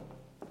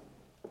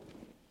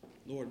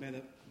Lord,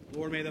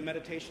 may the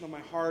meditation of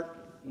my heart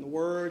and the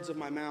words of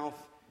my mouth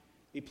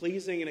be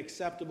pleasing and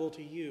acceptable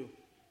to you,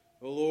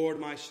 O Lord,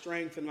 my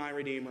strength and my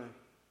Redeemer.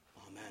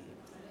 Amen.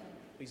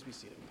 Please be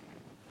seated.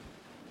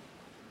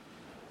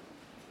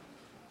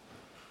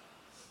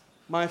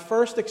 My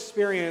first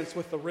experience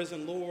with the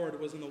risen Lord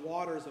was in the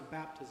waters of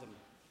baptism.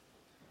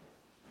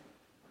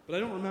 But I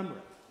don't remember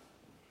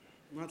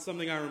it. Not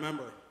something I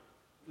remember.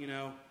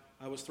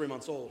 I was 3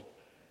 months old.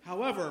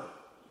 However,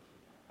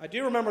 I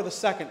do remember the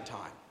second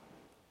time.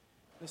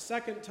 The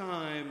second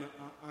time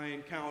I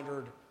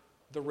encountered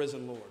the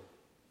risen Lord.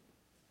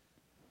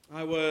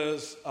 I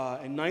was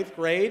in 9th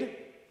grade,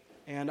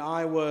 and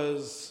I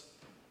was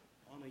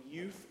on a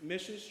youth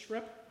missions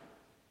trip,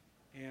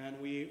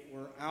 and we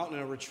were out in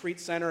a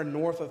retreat center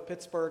north of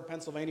Pittsburgh,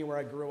 Pennsylvania, where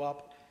I grew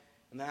up,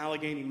 in the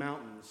Allegheny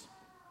Mountains.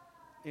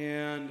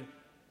 And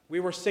we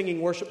were singing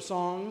worship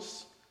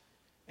songs,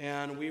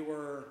 and we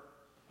were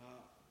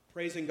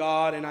praising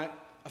God, and I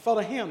felt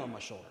a hand on my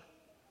shoulder.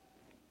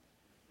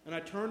 And I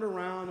turned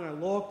around and I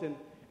looked, and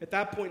at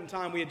that point in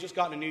time, we had just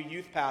gotten a new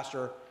youth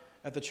pastor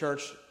at the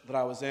church that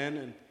I was in,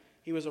 and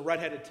he was a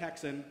redheaded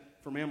Texan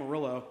from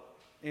Amarillo.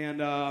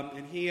 And I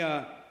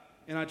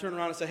turned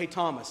around and said, "Hey,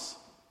 Thomas,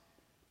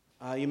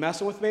 you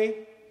messing with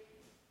me?"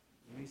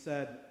 And he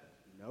said,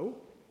 "No."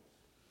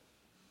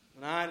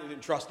 And I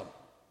didn't trust him.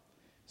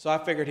 So I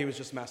figured he was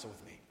just messing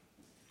with me.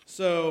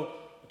 So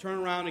I turn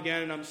around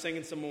again, and I'm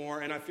singing some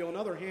more, and I feel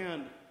another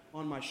hand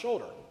on my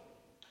shoulder.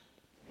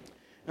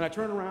 And I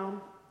turn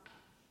around,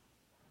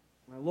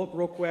 and I look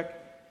real quick,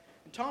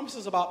 and Thomas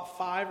is about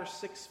 5 or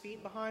 6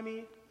 feet behind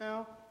me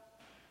now.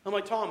 I'm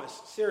like, "Thomas,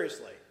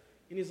 seriously?"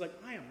 And he's like,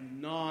 "I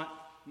am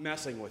not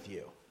messing with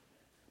you."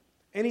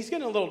 And he's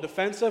getting a little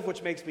defensive,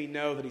 which makes me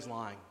know that he's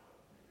lying.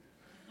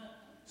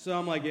 So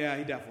I'm like, "Yeah,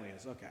 he definitely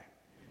is. Okay."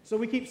 So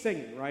we keep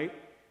singing, right?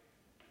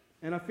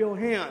 And I feel a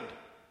hand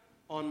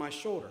on my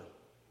shoulder.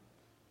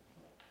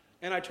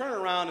 And I turn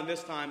around, and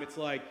this time it's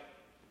like,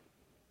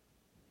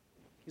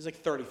 he's like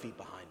 30 feet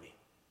behind me.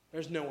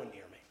 There's no one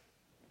near me.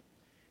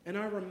 And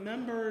I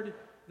remembered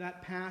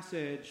that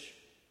passage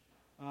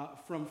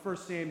from 1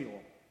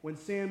 Samuel, when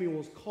Samuel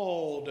was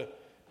called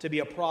to be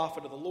a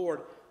prophet of the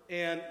Lord.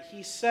 And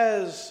he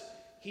says,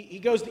 he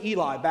goes to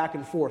Eli back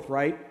and forth,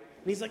 right?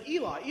 And he's like,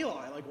 Eli,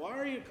 like, why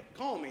are you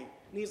calling me?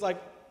 And he's like,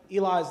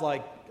 Eli's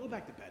like, "Go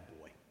back to bed,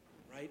 boy,"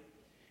 right?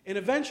 And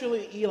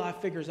eventually Eli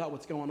figures out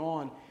what's going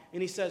on,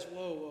 and he says,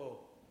 whoa,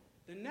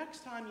 the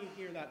next time you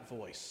hear that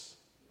voice,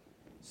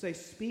 say,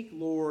 "Speak,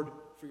 Lord,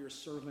 for your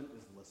servant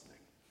is listening."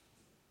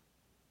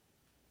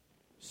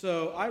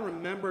 So I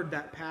remembered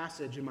that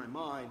passage in my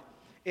mind,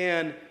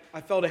 and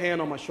I felt a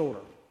hand on my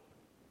shoulder.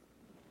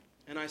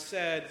 And I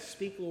said,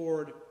 "Speak,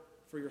 Lord,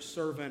 for your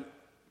servant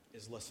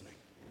is listening."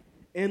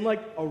 And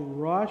like a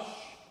rush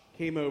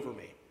came over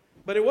me.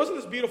 But it wasn't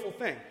this beautiful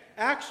thing.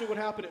 Actually, what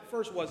happened at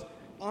first was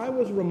I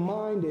was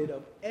reminded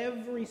of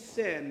every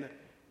sin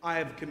I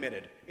have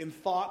committed in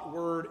thought,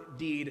 word,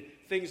 deed,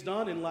 things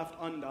done and left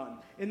undone.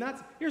 And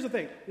here's the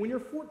thing. When you're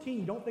 14,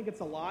 you don't think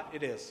it's a lot.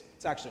 It is.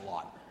 It's actually a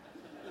lot.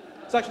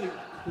 It's actually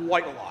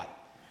quite a lot.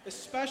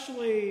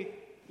 Especially,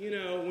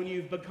 when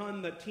you've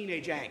begun the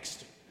teenage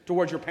angst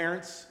towards your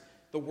parents.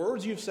 The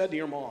words you've said to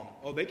your mom,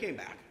 they came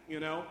back,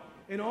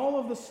 And all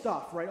of the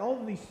stuff, right? All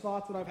of these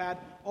thoughts that I've had,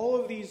 all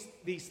of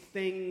these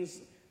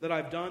things that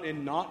I've done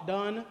and not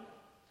done,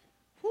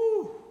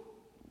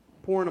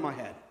 pour into my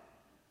head.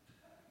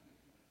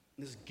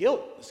 This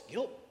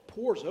guilt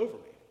pours over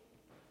me.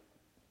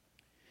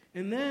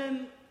 And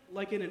then,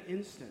 like in an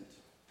instant,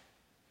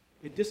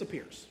 it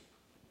disappears.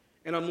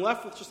 And I'm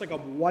left with just like a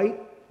white,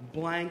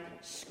 blank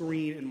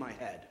screen in my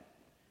head.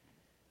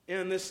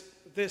 And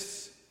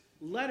this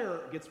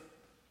letter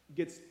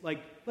gets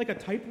like a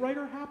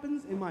typewriter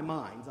happens in my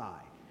mind's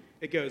eye.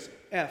 It goes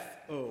Forgiven.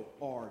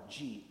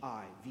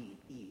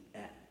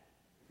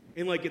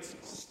 And like it's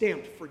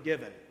stamped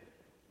forgiven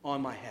on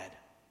my head.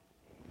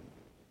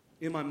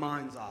 In my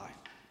mind's eye.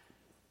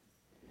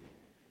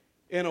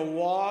 And a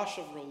wash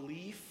of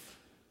relief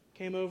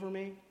came over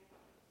me.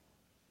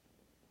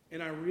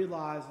 And I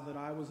realized that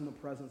I was in the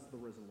presence of the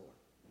risen Lord.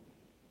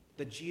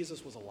 That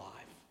Jesus was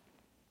alive.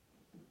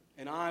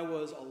 And I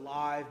was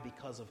alive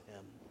because of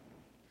him.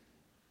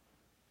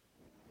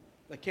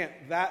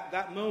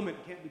 That moment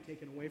can't be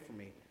taken away from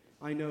me.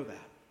 I know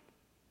that.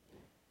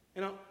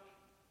 And I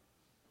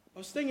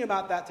was thinking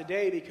about that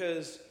today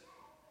because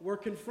we're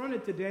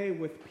confronted today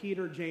with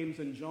Peter, James,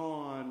 and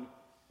John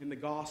in the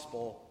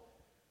gospel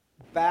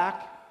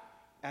back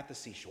at the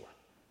seashore.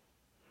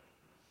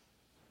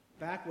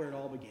 Back where it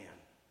all began.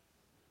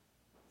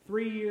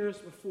 3 years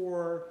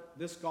before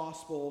this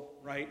gospel,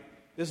 right,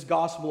 this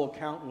gospel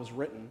account was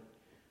written,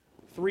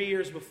 3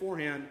 years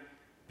beforehand,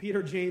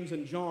 Peter, James,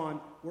 and John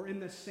were in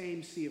the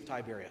same Sea of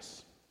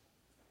Tiberias.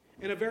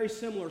 And a very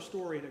similar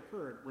story had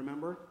occurred,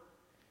 remember?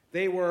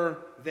 They were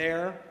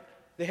there.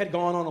 They had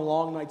gone on a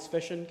long night's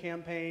fishing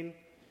campaign.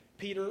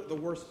 Peter, the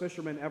worst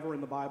fisherman ever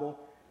in the Bible,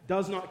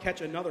 does not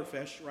catch another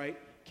fish, right?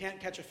 Can't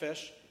catch a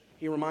fish.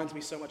 He reminds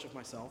me so much of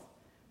myself.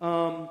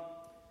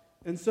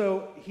 And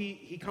so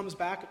he comes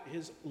back.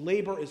 His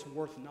labor is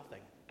worth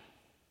nothing.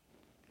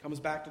 Comes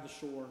back to the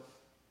shore.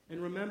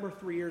 And remember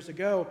 3 years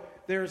ago,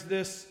 there's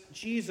this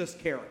Jesus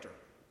character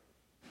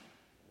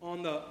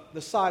on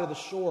the side of the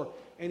shore.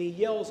 And he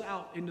yells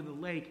out into the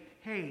lake,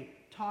 hey,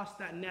 toss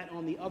that net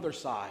on the other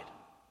side.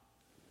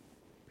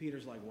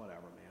 Peter's like,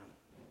 whatever, man.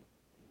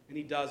 And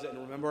he does it. And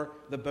remember,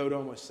 the boat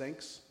almost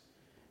sinks.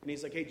 And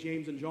he's like, hey,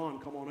 James and John,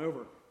 come on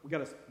over. We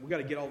got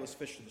to get all this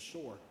fish to the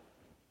shore.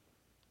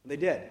 And they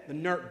did.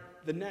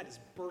 The net is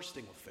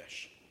bursting with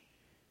fish.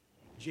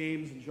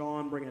 James and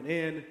John bring it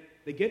in.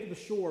 They get to the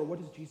shore. What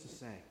does Jesus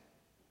say?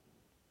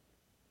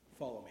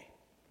 Follow me.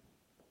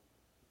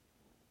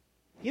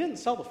 He didn't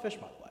sell the fish,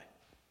 by the way.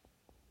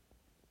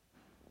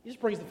 He just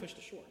brings the fish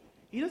to shore.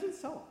 He doesn't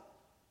sell them.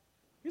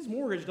 His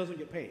mortgage doesn't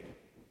get paid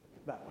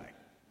that way,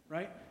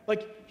 right?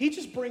 Like, he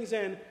just brings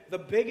in the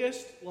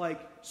biggest,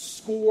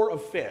 score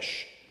of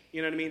fish.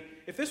 You know what I mean?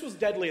 If this was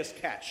Deadliest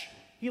Catch,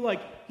 he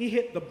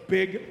hit the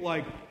big,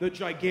 the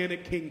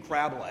gigantic king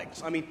crab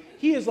legs. I mean,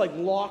 he is,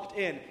 locked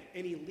in,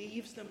 and he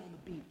leaves them on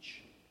the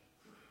beach.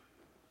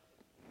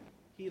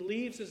 He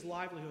leaves his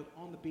livelihood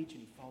on the beach, and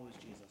he follows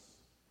Jesus.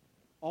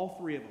 All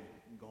three of them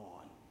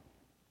gone.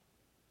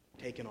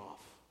 Taken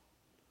off.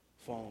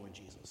 Following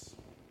Jesus.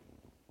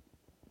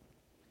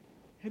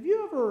 Have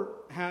you ever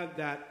had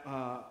that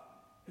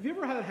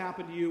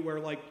happen to you where,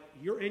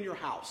 you're in your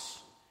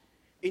house,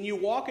 and you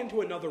walk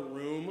into another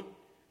room,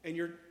 and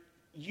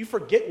you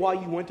forget why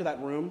you went to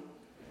that room,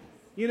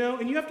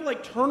 and you have to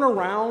turn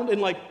around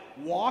and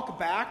walk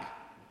back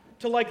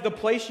to the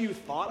place you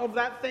thought of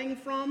that thing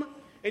from,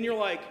 and you're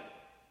like,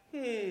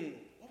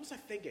 what was I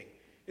thinking?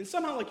 And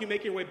somehow you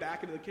make your way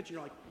back into the kitchen,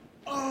 you're like,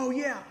 oh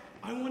yeah,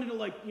 I wanted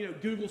to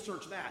Google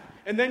search that.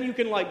 And then you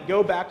can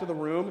go back to the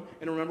room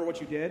and remember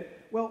what you did.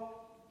 Well,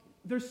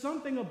 there's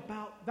something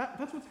about that.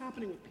 That's what's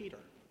happening with Peter,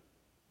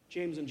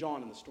 James, and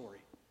John in the story.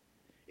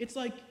 It's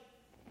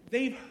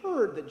they've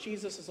heard that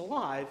Jesus is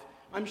alive.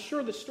 I'm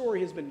sure the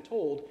story has been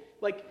told.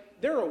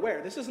 They're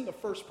aware. This isn't the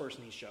first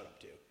person he showed up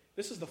to.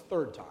 This is the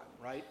third time,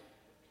 right?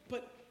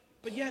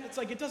 But yet it's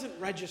it doesn't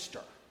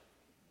register.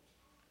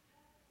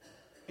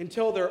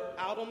 Until they're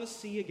out on the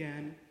sea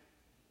again.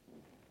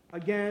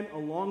 Again, a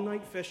long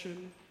night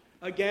fishing.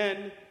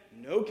 Again,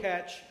 no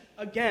catch.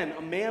 Again,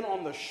 a man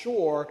on the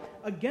shore.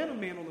 Again, a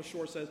man on the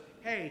shore says,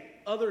 hey,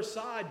 other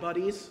side,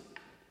 buddies.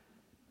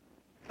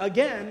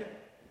 Again,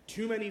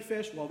 too many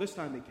fish. Well, this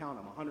time they count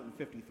them,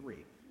 153.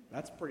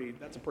 That's a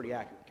pretty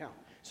accurate count.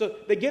 So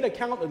they get a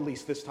count at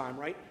least this time,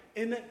 right?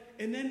 And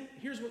then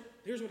here's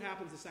what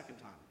happens the second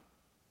time.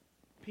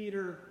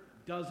 Peter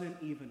doesn't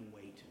even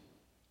wait.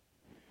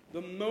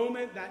 The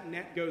moment that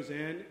net goes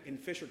in and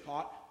fish are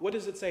caught, what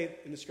does it say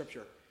in the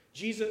scripture?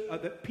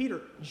 That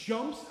Peter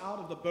jumps out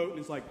of the boat and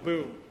is like,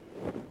 boom.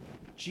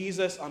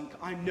 Jesus,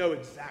 I know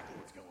exactly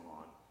what's going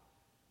on.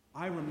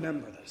 I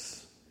remember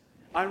this.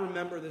 I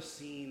remember this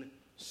scene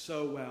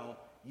so well.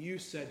 You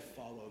said,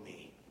 follow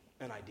me.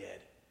 And I did.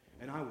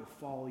 And I will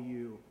follow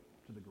you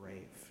to the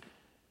grave.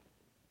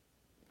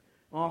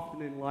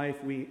 Often in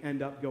life, we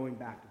end up going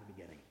back to the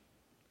beginning.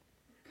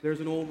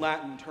 There's an old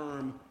Latin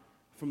term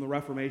from the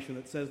Reformation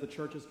that says the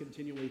churches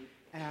continually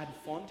ad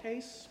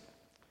fontes,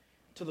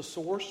 to the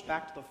source,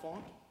 back to the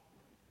font.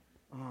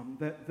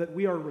 That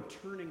we are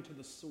returning to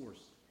the source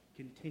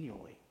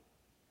continually.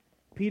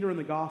 Peter in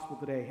the gospel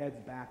today heads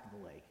back to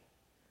the lake,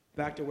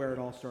 back to where it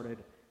all started,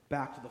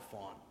 back to the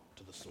font,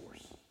 to the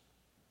source.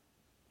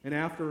 And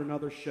after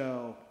another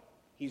show,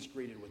 he's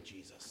greeted with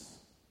Jesus.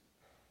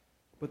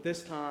 But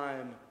this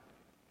time,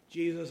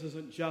 Jesus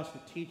isn't just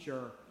a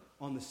teacher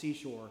on the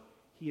seashore.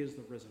 He is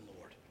the risen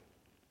Lord.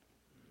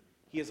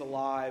 He is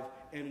alive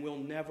and will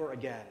never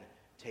again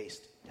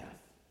taste death.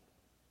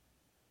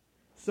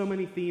 So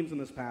many themes in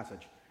this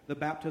passage. The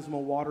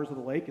baptismal waters of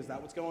the lake, is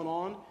that what's going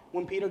on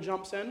when Peter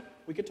jumps in?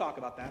 We could talk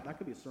about that. That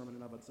could be a sermon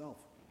in and of itself.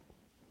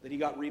 That he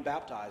got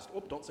rebaptized.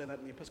 Oh, don't say that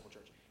in the Episcopal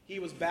Church. He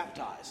was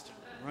baptized,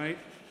 right?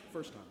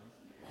 First time.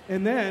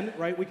 And then,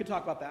 right, we could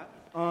talk about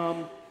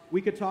that.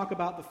 We could talk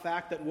about the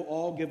fact that we'll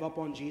all give up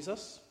on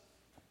Jesus.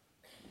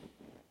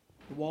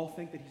 We'll all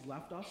think that he's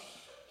left us.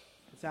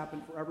 It's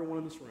happened for everyone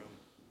in this room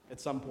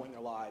at some point in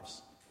their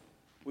lives.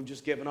 We've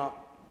just given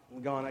up.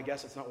 We've gone, I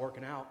guess it's not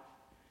working out.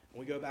 And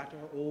we go back to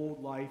our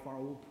old life, our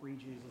old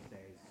pre-Jesus days.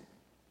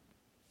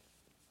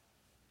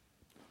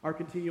 Our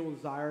continual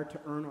desire to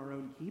earn our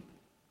own keep,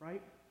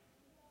 right?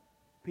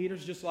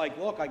 Peter's just like,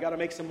 look, I got to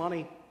make some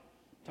money.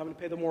 Time to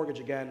pay the mortgage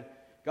again.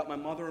 Got my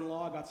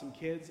mother-in-law, got some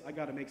kids. I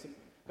got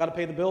to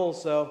pay the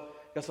bills, so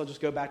I guess I'll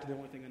just go back to the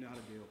only thing I know how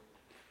to do.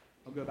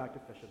 I'll go back to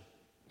fishing.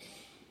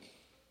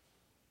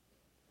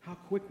 How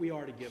quick we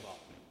are to give up.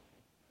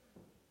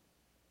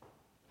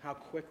 How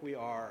quick we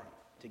are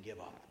to give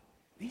up.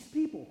 These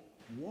people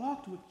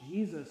walked with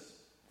Jesus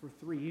for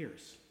 3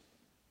 years.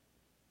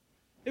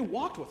 They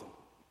walked with him.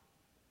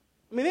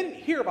 I mean, they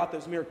didn't hear about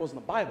those miracles in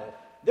the Bible.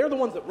 They're the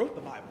ones that wrote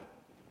the Bible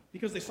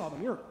because they saw the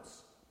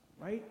miracles,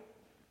 right?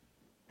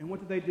 And what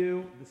did they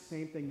do? The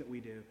same thing that we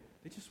do.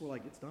 They just were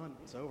like, it's done.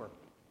 It's over.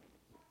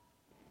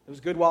 It was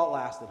good while it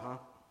lasted, huh?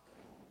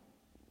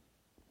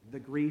 the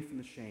grief and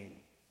the shame.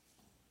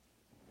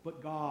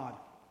 But God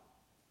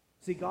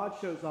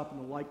shows up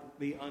in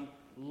the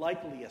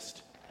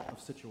unlikeliest of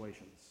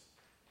situations.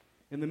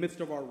 In the midst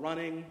of our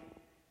running,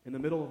 in the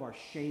middle of our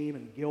shame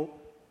and guilt,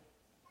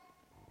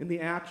 in the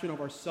action of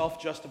our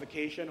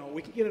self-justification,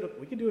 we can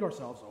do it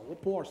ourselves, we'll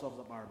pull ourselves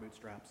up by our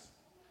bootstraps.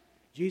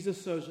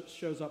 Jesus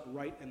shows up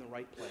right in the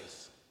right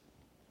place,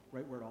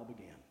 right where it all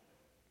began.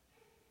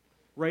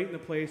 Right in the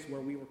place where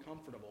we were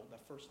comfortable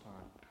that first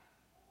time,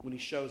 when he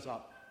shows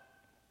up.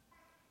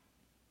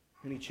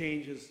 And he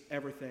changes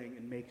everything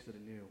and makes it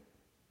anew.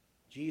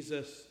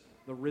 Jesus,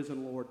 the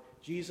risen Lord,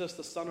 Jesus,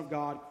 the Son of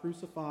God,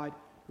 crucified,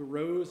 who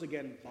rose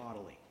again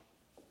bodily,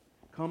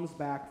 comes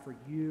back for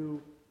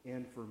you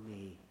and for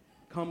me,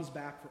 comes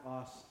back for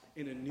us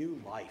in a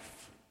new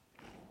life,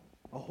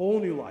 a whole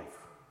new life,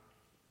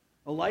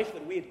 a life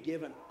that we had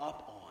given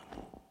up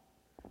on,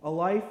 a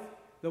life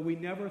that we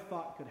never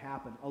thought could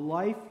happen, a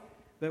life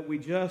that we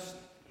just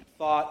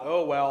thought,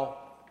 oh, well,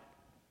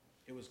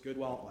 it was good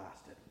while it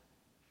lasted.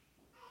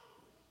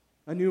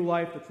 A new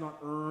life that's not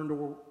earned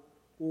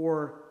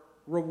or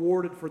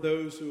rewarded for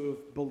those who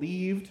have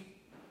believed,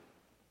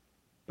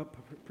 but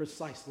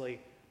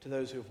precisely to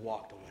those who have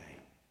walked away.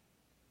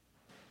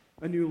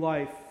 A new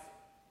life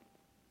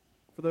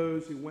for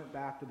those who went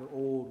back to their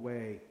old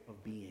way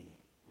of being.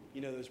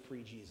 You know, those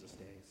pre-Jesus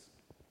days.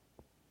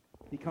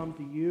 He comes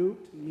to you,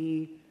 to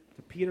me,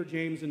 to Peter,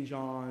 James, and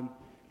John,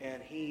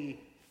 and he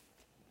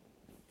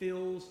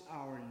fills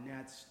our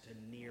nets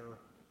to near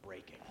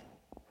breaking.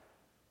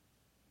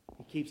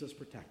 He keeps us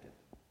protected.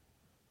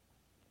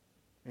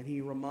 And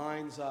he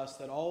reminds us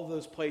that all of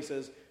those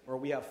places where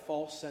we have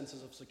false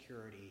senses of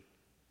security,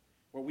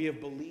 where we have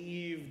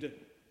believed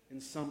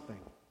in something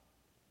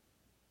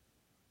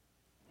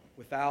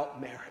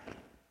without merit,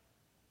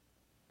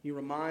 he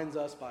reminds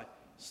us by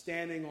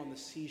standing on the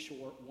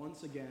seashore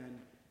once again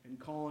and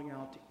calling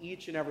out to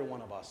each and every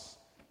one of us,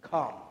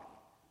 come,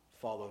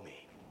 follow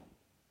me.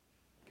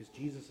 Because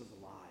Jesus is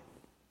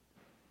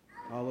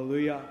alive.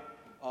 Hallelujah,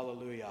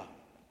 hallelujah,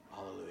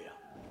 hallelujah.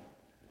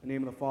 In the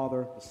name of the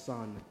Father, the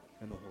Son,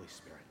 and the Holy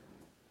Spirit.